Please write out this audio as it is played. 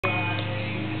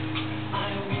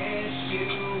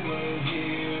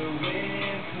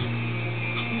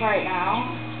right now?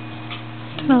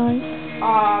 Tonight.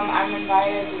 I'm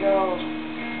invited to go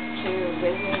to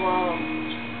Disney World,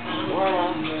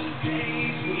 Florida.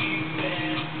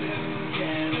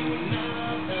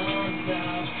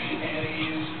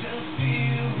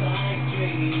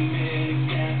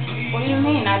 What do you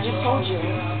mean? I just told you.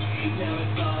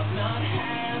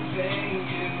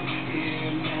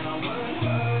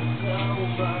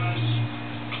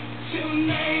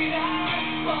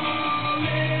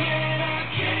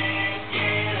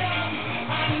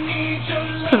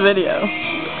 It's a video.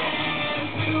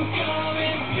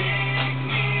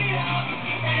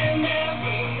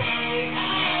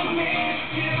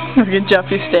 Look at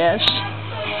Jeffy's stash.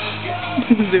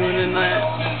 Zooming in that.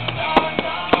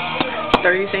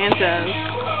 30 Santas.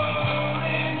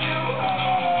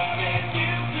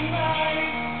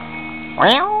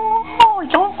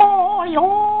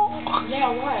 Yeah,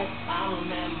 what?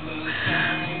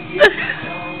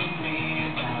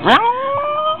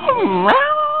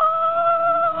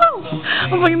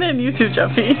 I'm looking at YouTube,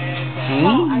 Jeffy.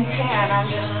 Well, I can.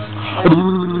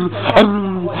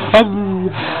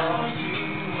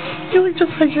 You look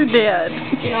just like your dad.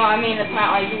 You know, I mean, it's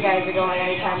not like you guys are going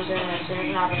anytime soon. As soon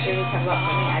as an opportunity comes up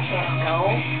for me, I can't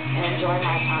go and enjoy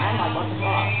my time. Like, what the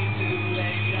fuck?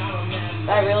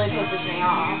 That really pisses me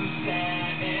off.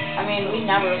 I mean, we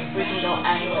never freaking go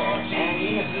anywhere. And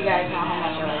even if you guys know how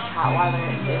much I like hot weather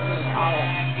and Disney and all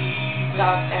that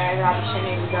stuff, and I have the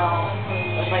opportunity to go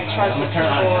with, like, trusted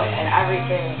people and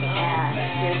everything, and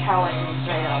you're telling me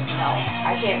straight up, no,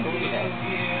 I can't believe it.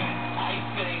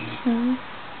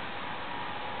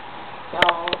 So,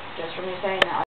 just for me saying that,